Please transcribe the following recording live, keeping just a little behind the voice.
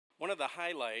One of the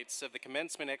highlights of the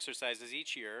commencement exercises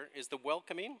each year is the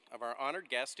welcoming of our honored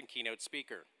guest and keynote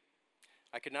speaker.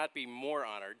 I could not be more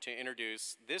honored to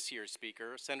introduce this year's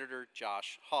speaker, Senator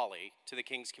Josh Hawley, to the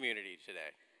King's community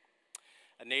today.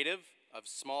 A native of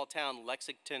small-town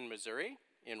Lexington, Missouri,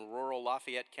 in rural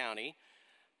Lafayette County,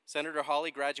 Senator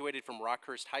Hawley graduated from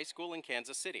Rockhurst High School in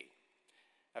Kansas City.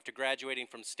 After graduating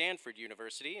from Stanford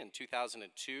University in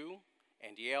 2002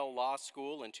 and Yale Law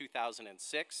School in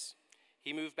 2006,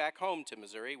 he moved back home to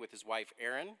Missouri with his wife,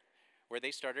 Erin, where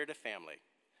they started a family.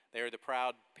 They are the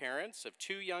proud parents of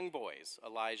two young boys,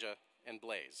 Elijah and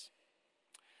Blaze.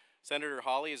 Senator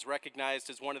Hawley is recognized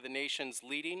as one of the nation's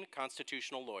leading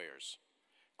constitutional lawyers,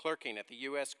 clerking at the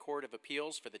U.S. Court of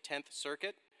Appeals for the 10th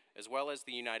Circuit, as well as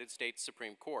the United States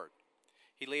Supreme Court.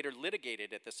 He later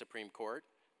litigated at the Supreme Court,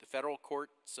 the federal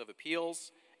courts of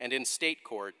appeals, and in state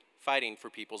court, fighting for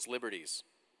people's liberties.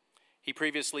 He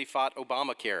previously fought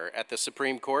Obamacare at the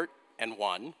Supreme Court and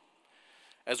won,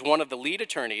 as one of the lead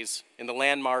attorneys in the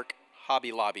landmark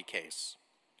Hobby Lobby case.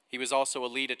 He was also a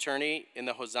lead attorney in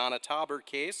the Hosanna Tauber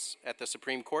case at the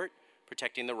Supreme Court,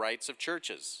 protecting the rights of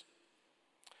churches.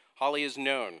 Hawley is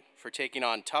known for taking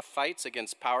on tough fights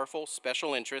against powerful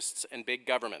special interests and big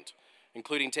government,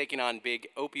 including taking on big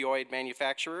opioid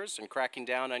manufacturers and cracking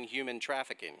down on human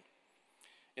trafficking.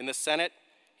 In the Senate,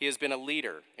 he has been a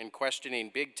leader in questioning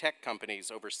big tech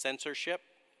companies over censorship,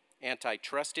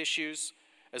 antitrust issues,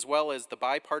 as well as the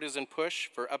bipartisan push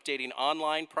for updating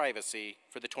online privacy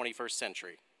for the 21st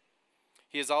century.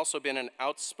 He has also been an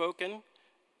outspoken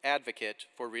advocate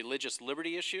for religious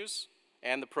liberty issues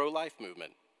and the pro-life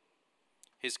movement.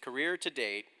 His career to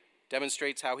date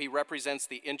demonstrates how he represents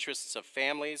the interests of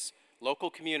families, local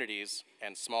communities,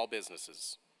 and small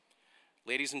businesses.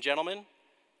 Ladies and gentlemen,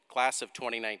 class of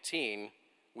 2019,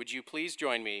 would you please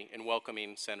join me in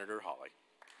welcoming Senator Hawley?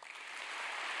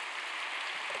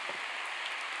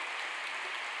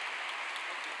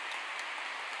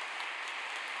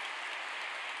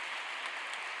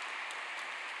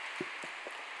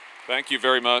 Thank you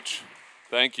very much.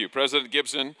 Thank you. President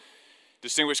Gibson,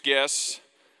 distinguished guests,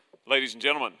 ladies and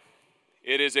gentlemen,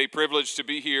 it is a privilege to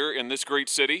be here in this great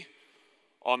city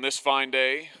on this fine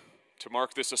day to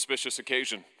mark this auspicious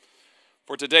occasion.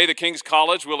 For today, the King's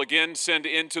College will again send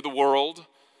into the world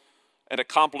an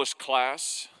accomplished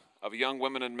class of young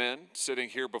women and men sitting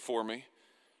here before me,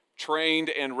 trained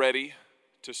and ready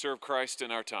to serve Christ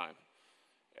in our time.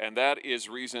 And that is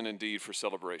reason indeed for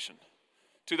celebration.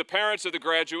 To the parents of the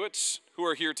graduates who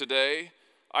are here today,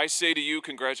 I say to you,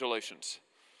 congratulations.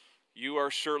 You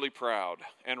are surely proud,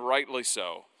 and rightly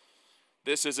so.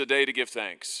 This is a day to give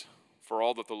thanks for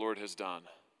all that the Lord has done.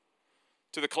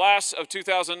 To the class of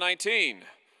 2019,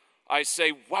 I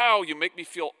say, wow, you make me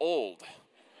feel old.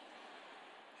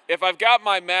 If I've got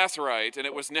my math right, and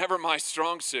it was never my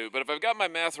strong suit, but if I've got my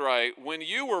math right, when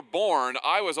you were born,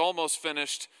 I was almost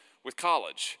finished with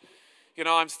college. You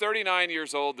know, I'm 39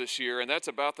 years old this year, and that's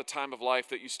about the time of life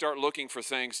that you start looking for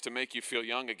things to make you feel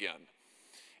young again.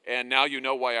 And now you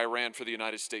know why I ran for the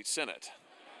United States Senate,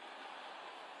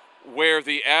 where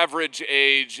the average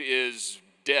age is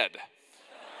dead.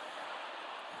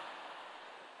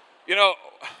 You know,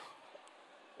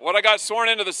 when I got sworn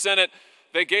into the Senate,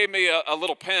 they gave me a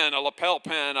little pen, a lapel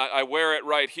pen. I wear it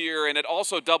right here, and it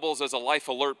also doubles as a life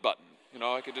alert button. You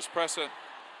know, I could just press it.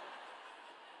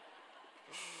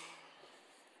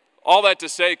 All that to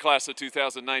say, class of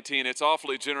 2019, it's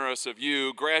awfully generous of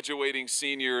you, graduating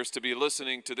seniors, to be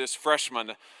listening to this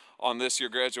freshman on this your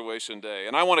graduation day.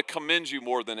 And I want to commend you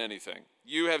more than anything.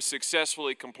 You have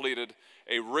successfully completed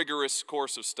a rigorous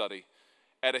course of study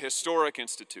at a historic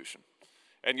institution.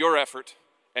 And your effort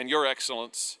and your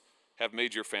excellence have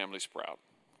made your families proud.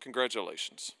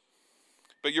 Congratulations.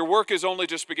 But your work is only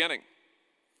just beginning.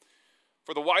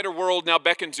 For the wider world now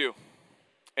beckons you,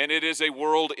 and it is a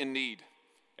world in need.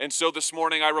 And so this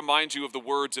morning I remind you of the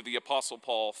words of the Apostle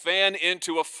Paul. Fan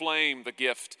into a flame the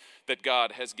gift that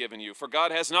God has given you. For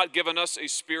God has not given us a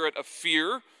spirit of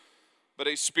fear, but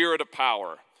a spirit of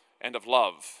power and of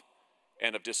love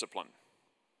and of discipline.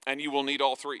 And you will need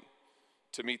all three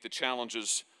to meet the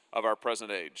challenges of our present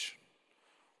age.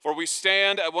 For we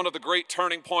stand at one of the great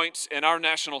turning points in our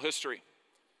national history,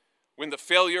 when the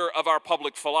failure of our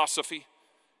public philosophy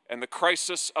and the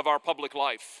crisis of our public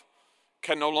life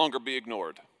can no longer be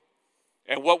ignored.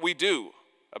 And what we do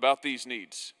about these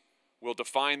needs will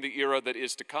define the era that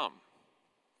is to come.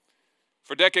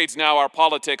 For decades now, our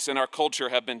politics and our culture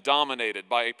have been dominated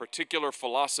by a particular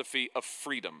philosophy of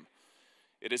freedom.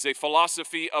 It is a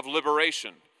philosophy of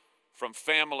liberation from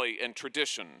family and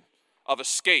tradition, of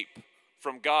escape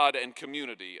from God and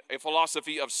community, a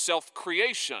philosophy of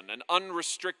self-creation and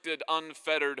unrestricted,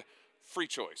 unfettered free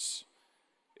choice.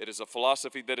 It is a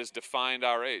philosophy that has defined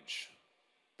our age,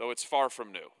 though it's far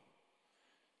from new.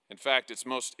 In fact, its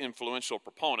most influential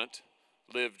proponent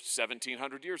lived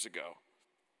 1700 years ago,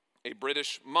 a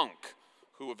British monk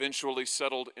who eventually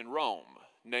settled in Rome,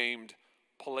 named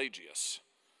Pelagius.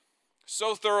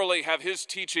 So thoroughly have his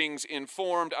teachings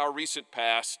informed our recent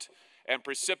past and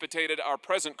precipitated our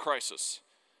present crisis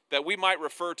that we might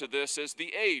refer to this as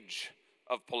the age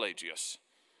of Pelagius.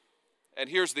 And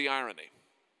here's the irony.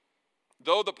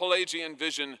 Though the Pelagian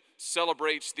vision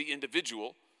celebrates the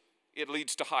individual, it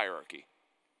leads to hierarchy.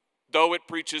 Though it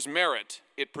preaches merit,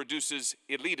 it produces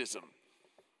elitism.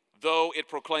 Though it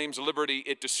proclaims liberty,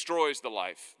 it destroys the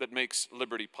life that makes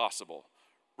liberty possible,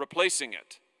 replacing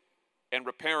it and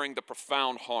repairing the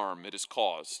profound harm it has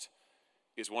caused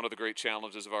is one of the great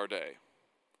challenges of our day.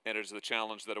 And it is the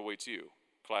challenge that awaits you,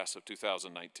 class of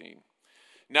 2019.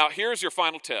 Now, here's your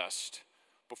final test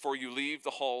before you leave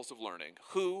the halls of learning.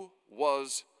 Who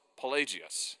was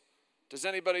Pelagius? Does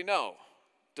anybody know?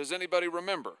 Does anybody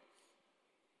remember?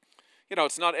 You know,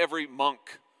 it's not every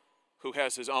monk who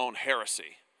has his own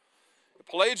heresy.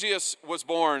 Pelagius was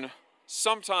born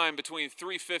sometime between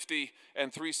 350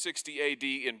 and 360 AD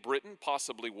in Britain,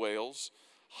 possibly Wales.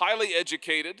 Highly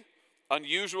educated,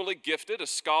 unusually gifted, a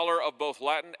scholar of both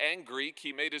Latin and Greek,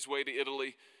 he made his way to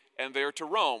Italy and there to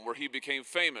Rome, where he became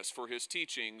famous for his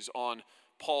teachings on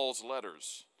Paul's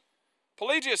letters.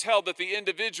 Pelagius held that the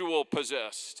individual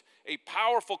possessed a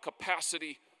powerful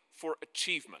capacity for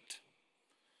achievement.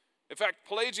 In fact,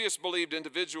 Pelagius believed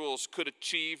individuals could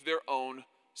achieve their own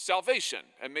salvation,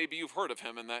 and maybe you've heard of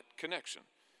him in that connection.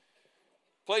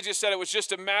 Pelagius said it was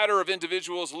just a matter of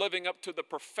individuals living up to the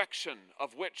perfection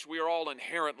of which we are all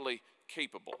inherently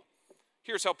capable.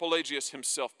 Here's how Pelagius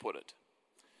himself put it.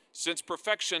 Since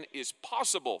perfection is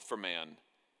possible for man,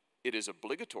 it is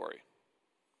obligatory.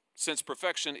 Since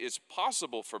perfection is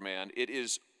possible for man, it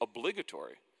is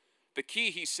obligatory. The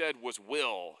key, he said, was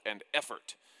will and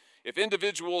effort. If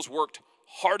individuals worked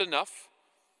hard enough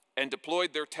and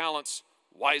deployed their talents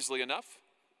wisely enough,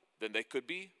 then they could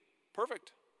be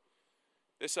perfect.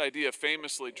 This idea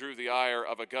famously drew the ire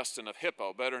of Augustine of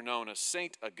Hippo, better known as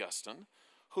Saint Augustine,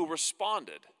 who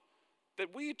responded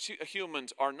that we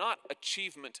humans are not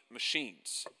achievement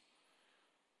machines.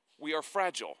 We are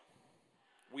fragile.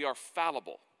 We are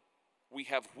fallible. We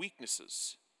have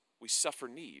weaknesses. We suffer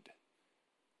need.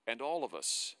 And all of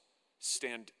us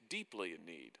stand deeply in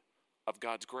need of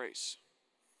God's grace.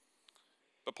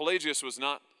 But Pelagius was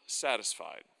not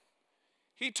satisfied.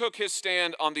 He took his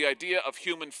stand on the idea of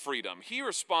human freedom. He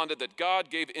responded that God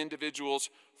gave individuals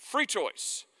free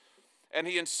choice, and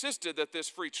he insisted that this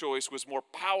free choice was more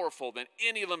powerful than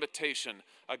any limitation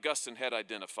Augustine had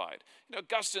identified. You know,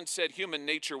 Augustine said human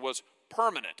nature was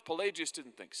permanent. Pelagius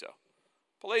didn't think so.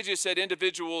 Pelagius said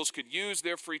individuals could use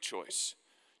their free choice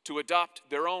to adopt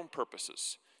their own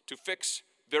purposes, to fix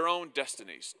their own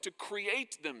destinies, to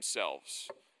create themselves,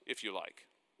 if you like.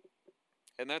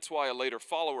 And that's why a later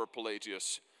follower of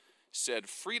Pelagius said,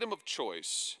 freedom of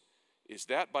choice is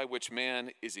that by which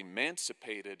man is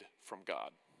emancipated from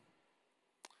God.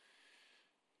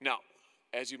 Now,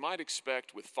 as you might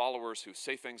expect with followers who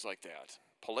say things like that,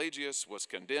 Pelagius was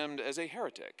condemned as a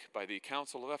heretic by the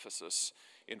Council of Ephesus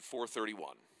in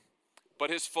 431.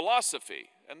 But his philosophy,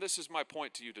 and this is my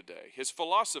point to you today, his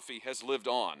philosophy has lived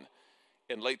on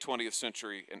in late 20th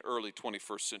century and early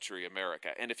 21st century America.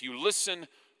 And if you listen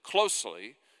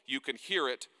closely, you can hear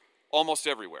it almost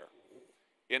everywhere.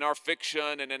 In our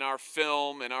fiction and in our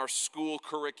film, in our school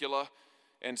curricula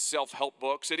and self-help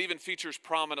books. It even features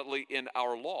prominently in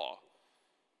our law.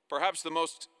 Perhaps the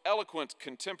most eloquent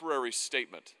contemporary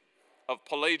statement of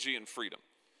Pelagian freedom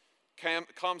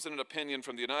comes in an opinion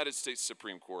from the United States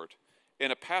Supreme Court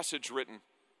in a passage written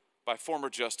by former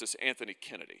Justice Anthony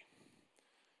Kennedy.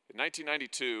 In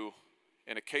 1992,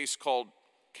 in a case called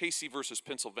Casey versus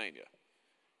Pennsylvania,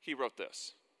 he wrote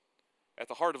this: at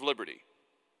the heart of liberty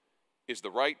is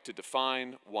the right to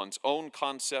define one's own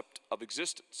concept of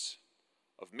existence,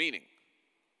 of meaning,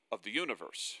 of the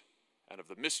universe, and of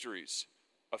the mysteries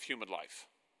of human life.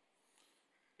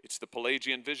 It's the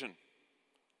Pelagian vision.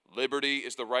 Liberty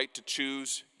is the right to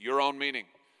choose your own meaning,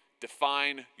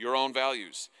 define your own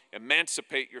values,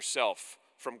 emancipate yourself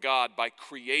from God by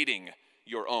creating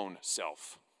your own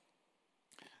self.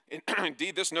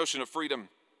 Indeed, this notion of freedom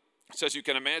says you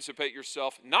can emancipate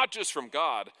yourself not just from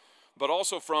God, but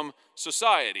also from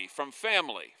society, from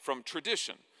family, from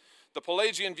tradition. The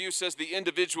Pelagian view says the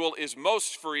individual is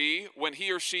most free when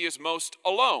he or she is most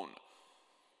alone,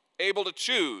 able to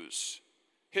choose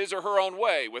his or her own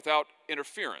way without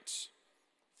interference.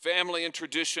 Family and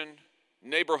tradition,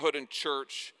 neighborhood and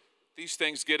church, these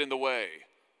things get in the way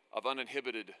of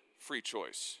uninhibited free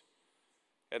choice.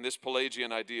 And this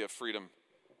Pelagian idea of freedom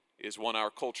is one our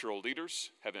cultural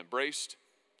leaders have embraced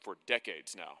for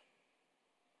decades now.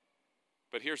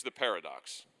 But here's the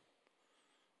paradox.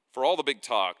 For all the big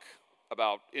talk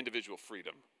about individual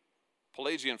freedom,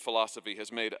 Pelagian philosophy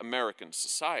has made American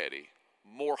society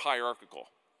more hierarchical,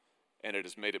 and it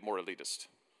has made it more elitist.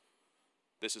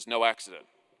 This is no accident.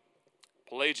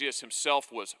 Pelagius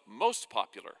himself was most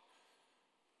popular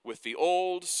with the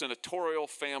old senatorial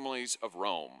families of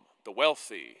Rome, the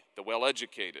wealthy, the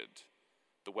well-educated,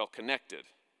 the well-connected,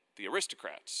 the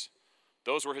aristocrats.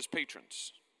 Those were his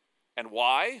patrons. And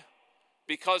why?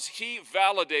 Because he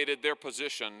validated their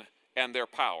position and their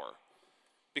power.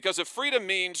 Because if freedom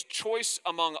means choice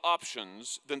among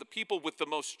options, then the people with the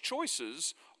most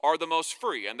choices are the most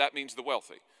free, and that means the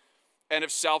wealthy. And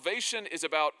if salvation is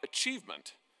about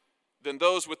achievement, then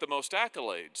those with the most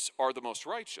accolades are the most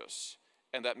righteous,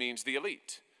 and that means the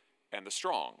elite and the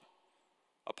strong.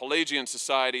 A Pelagian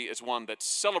society is one that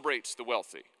celebrates the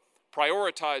wealthy,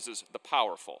 prioritizes the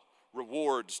powerful,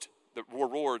 rewards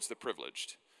the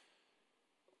privileged.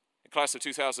 In class of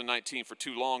 2019, for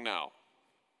too long now,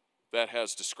 that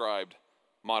has described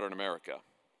modern America.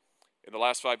 In the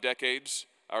last 5 decades,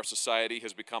 our society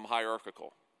has become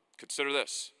hierarchical. Consider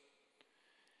this.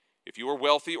 If you are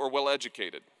wealthy or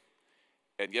well-educated,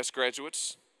 and yes,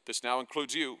 graduates, this now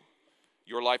includes you,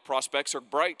 your life prospects are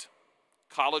bright.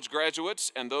 College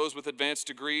graduates and those with advanced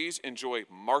degrees enjoy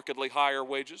markedly higher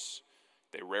wages.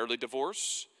 They rarely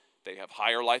divorce. They have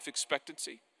higher life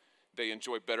expectancy. They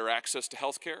enjoy better access to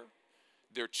health care.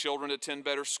 Their children attend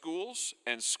better schools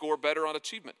and score better on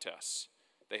achievement tests.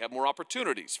 They have more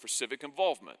opportunities for civic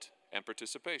involvement and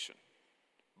participation.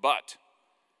 But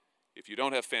if you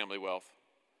don't have family wealth,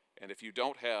 and if you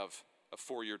don't have a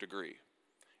 4-year degree,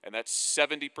 and that's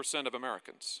 70% of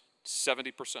Americans,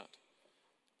 70%,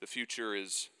 the future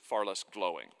is far less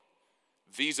glowing.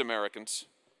 These Americans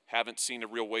haven't seen a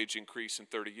real wage increase in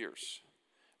 30 years.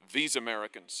 These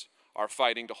Americans are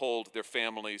fighting to hold their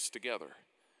families together.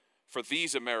 For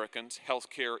these Americans, health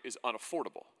care is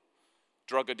unaffordable.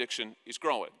 Drug addiction is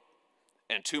growing.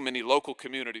 And too many local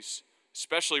communities,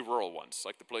 especially rural ones,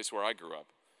 like the place where I grew up,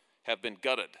 have been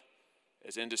gutted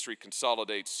as industry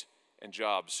consolidates and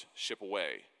jobs ship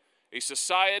away. A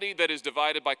society that is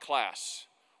divided by class,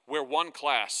 where one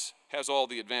class has all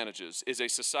the advantages, is a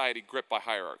society gripped by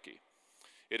hierarchy.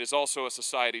 It is also a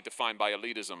society defined by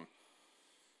elitism.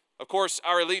 Of course,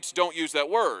 our elites don't use that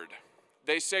word.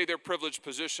 They say their privileged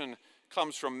position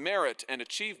comes from merit and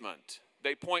achievement.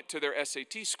 They point to their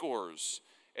SAT scores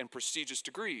and prestigious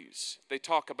degrees. They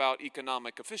talk about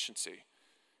economic efficiency.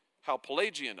 How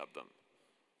Pelagian of them.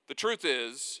 The truth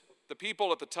is, the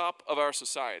people at the top of our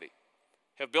society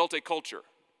have built a culture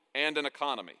and an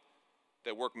economy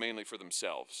that work mainly for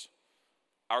themselves.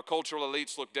 Our cultural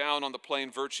elites look down on the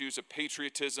plain virtues of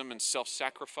patriotism and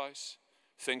self-sacrifice,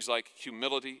 things like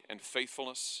humility and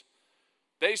faithfulness.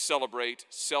 They celebrate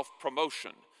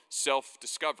self-promotion,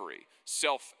 self-discovery,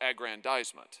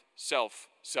 self-aggrandizement, self.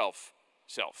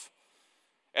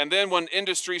 And then when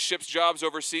industry ships jobs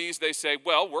overseas, they say,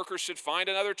 well, workers should find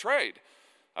another trade.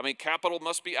 I mean, capital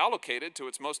must be allocated to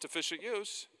its most efficient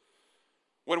use.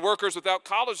 When workers without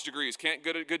college degrees can't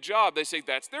get a good job, they say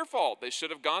that's their fault. They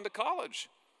should have gone to college.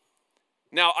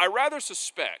 Now, I rather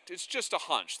suspect, it's just a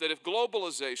hunch, that if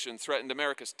globalization threatened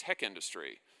America's tech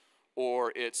industry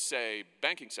or its, say,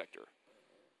 banking sector,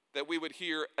 that we would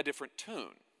hear a different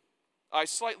tune. I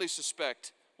slightly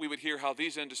suspect we would hear how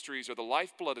these industries are the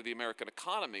lifeblood of the American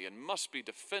economy and must be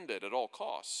defended at all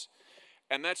costs.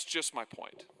 And that's just my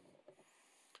point.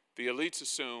 The elites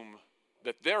assume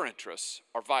that their interests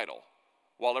are vital,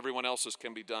 while everyone else's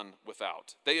can be done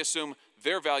without. They assume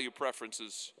their value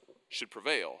preferences should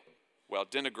prevail, while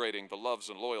denigrating the loves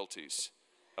and loyalties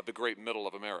of the great middle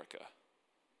of America.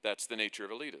 That's the nature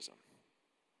of elitism.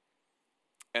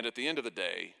 And at the end of the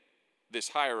day, this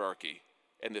hierarchy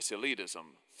and this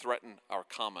elitism threaten our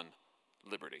common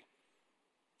liberty.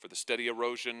 For the steady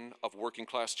erosion of working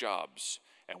class jobs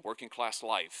and working class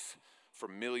life for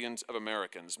millions of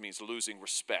Americans means losing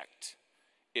respect.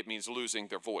 It means losing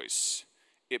their voice.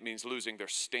 It means losing their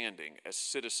standing as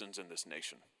citizens in this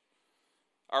nation.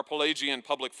 Our Pelagian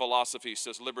public philosophy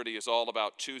says liberty is all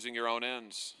about choosing your own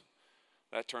ends.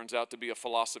 That turns out to be a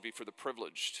philosophy for the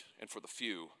privileged and for the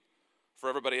few. For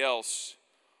everybody else,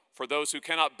 for those who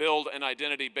cannot build an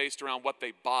identity based around what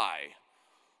they buy,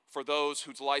 for those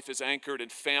whose life is anchored in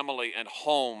family and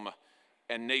home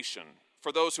and nation,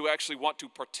 for those who actually want to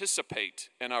participate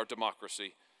in our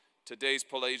democracy, Today's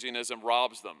Pelagianism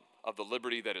robs them of the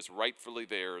liberty that is rightfully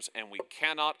theirs, and we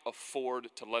cannot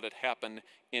afford to let it happen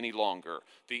any longer.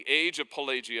 The age of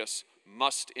Pelagius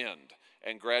must end,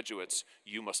 and graduates,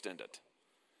 you must end it.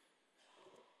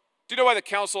 Do you know why the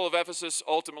Council of Ephesus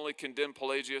ultimately condemned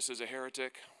Pelagius as a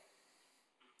heretic?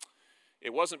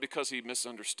 It wasn't because he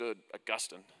misunderstood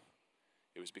Augustine.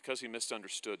 It was because he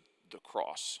misunderstood the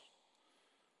cross.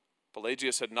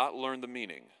 Pelagius had not learned the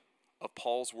meaning of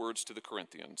Paul's words to the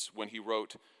Corinthians when he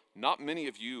wrote, "Not many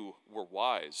of you were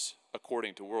wise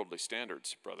according to worldly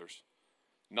standards, brothers.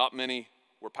 Not many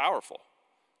were powerful.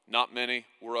 Not many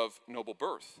were of noble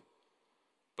birth.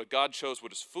 But God chose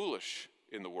what is foolish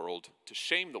in the world to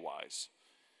shame the wise.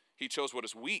 He chose what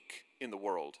is weak in the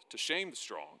world to shame the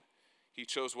strong. He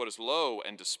chose what is low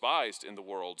and despised in the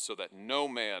world so that no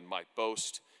man might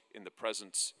boast in the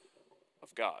presence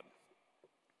of God."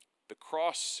 The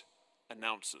cross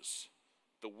announces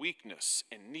the weakness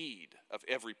and need of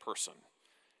every person,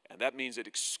 and that means it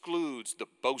excludes the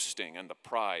boasting and the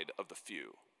pride of the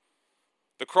few.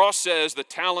 The cross says the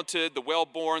talented, the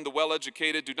well-born, the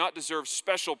well-educated do not deserve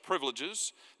special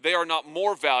privileges. They are not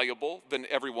more valuable than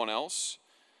everyone else.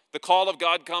 The call of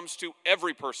God comes to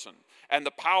every person, and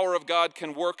the power of God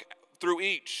can work through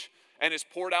each and is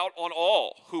poured out on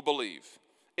all who believe.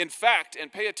 In fact,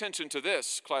 and pay attention to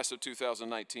this, class of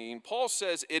 2019, Paul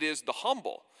says it is the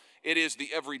humble, it is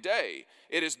the everyday,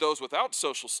 it is those without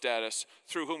social status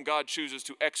through whom God chooses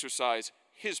to exercise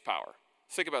his power.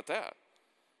 Think about that.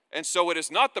 And so it is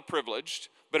not the privileged,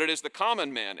 but it is the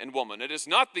common man and woman. It is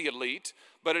not the elite,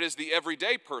 but it is the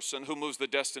everyday person who moves the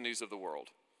destinies of the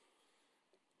world.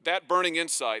 That burning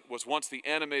insight was once the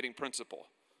animating principle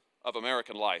of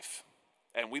American life,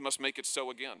 and we must make it so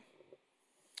again.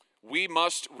 We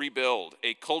must rebuild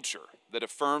a culture that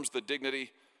affirms the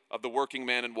dignity of the working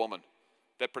man and woman,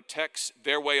 that protects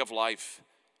their way of life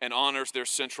and honors their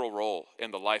central role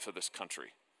in the life of this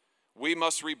country. We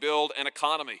must rebuild an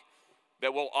economy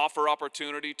that will offer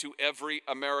opportunity to every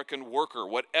American worker,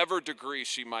 whatever degree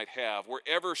she might have,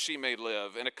 wherever she may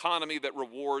live, an economy that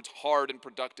rewards hard and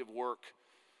productive work.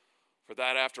 For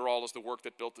that, after all, is the work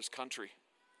that built this country.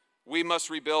 We must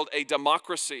rebuild a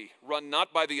democracy run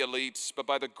not by the elites, but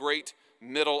by the great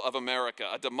middle of America,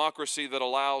 a democracy that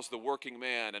allows the working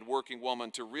man and working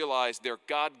woman to realize their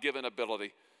God-given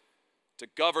ability to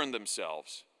govern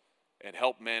themselves and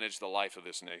help manage the life of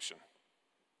this nation.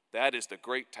 That is the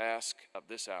great task of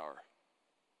this hour.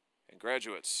 And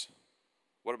graduates,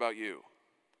 what about you?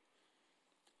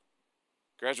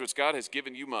 Graduates, God has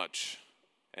given you much,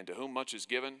 and to whom much is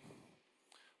given,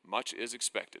 much is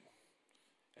expected.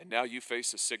 And now you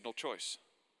face a signal choice.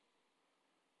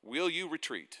 Will you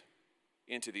retreat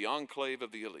into the enclave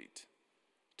of the elite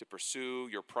to pursue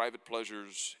your private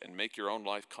pleasures and make your own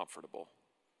life comfortable?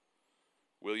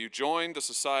 Will you join the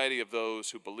society of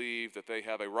those who believe that they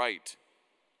have a right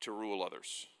to rule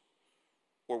others?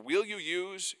 Or will you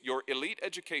use your elite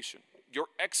education, your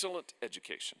excellent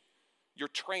education, your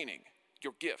training,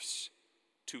 your gifts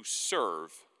to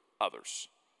serve others?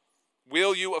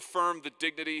 Will you affirm the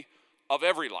dignity of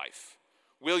every life?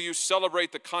 Will you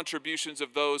celebrate the contributions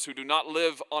of those who do not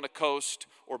live on a coast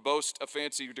or boast a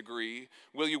fancy degree?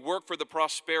 Will you work for the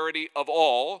prosperity of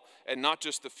all and not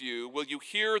just the few? Will you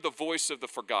hear the voice of the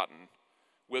forgotten?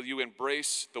 Will you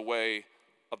embrace the way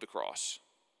of the cross?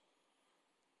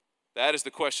 That is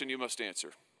the question you must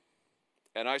answer.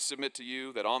 And I submit to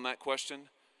you that on that question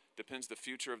depends the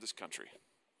future of this country.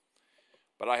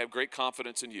 But I have great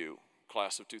confidence in you,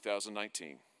 class of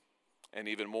 2019. And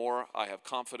even more, I have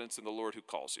confidence in the Lord who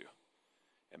calls you.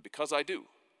 And because I do,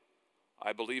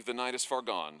 I believe the night is far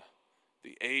gone,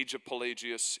 the age of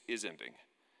Pelagius is ending,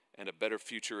 and a better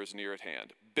future is near at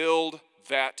hand. Build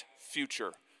that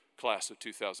future, class of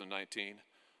 2019.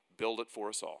 Build it for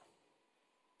us all.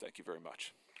 Thank you very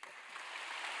much.